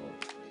homeschool.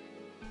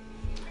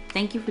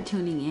 Thank you for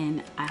tuning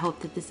in. I hope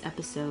that this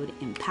episode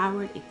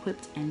empowered,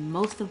 equipped, and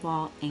most of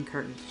all,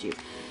 encouraged you.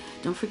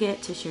 Don't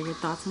forget to share your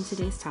thoughts on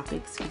today's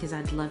topics, because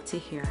I'd love to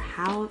hear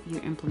how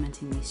you're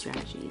implementing these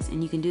strategies.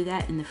 And you can do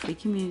that in the free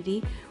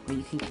community, where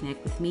you can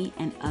connect with me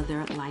and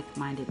other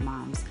like-minded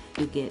moms.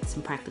 You'll get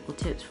some practical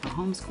tips for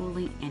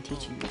homeschooling and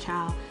teaching your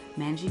child,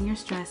 managing your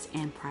stress,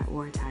 and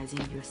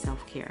prioritizing your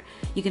self-care.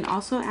 You can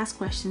also ask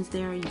questions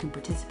there. You can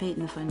participate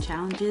in the fun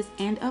challenges.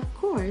 And of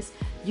course,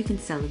 you can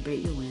celebrate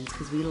your wins,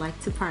 because we like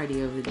to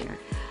party over there.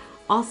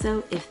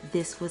 Also, if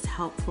this was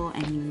helpful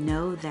and you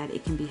know that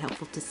it can be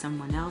helpful to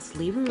someone else,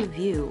 leave a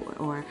review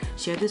or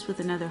share this with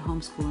another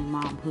homeschooling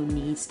mom who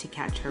needs to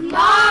catch her breath.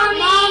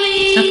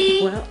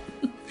 Mommy! Well,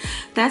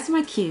 that's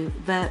my cue.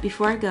 But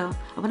before I go,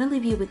 I want to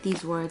leave you with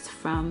these words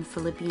from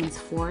Philippians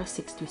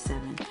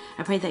 4:6-7.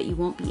 I pray that you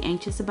won't be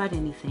anxious about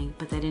anything,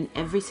 but that in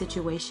every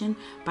situation,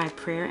 by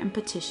prayer and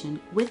petition,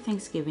 with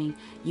thanksgiving,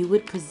 you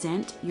would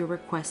present your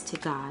request to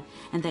God,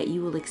 and that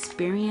you will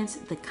experience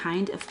the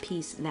kind of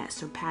peace that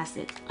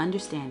surpasses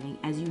understanding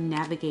as you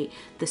navigate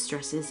the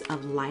stresses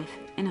of life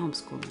and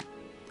homeschooling.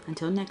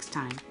 Until next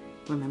time,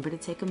 remember to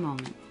take a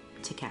moment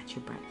to catch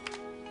your breath.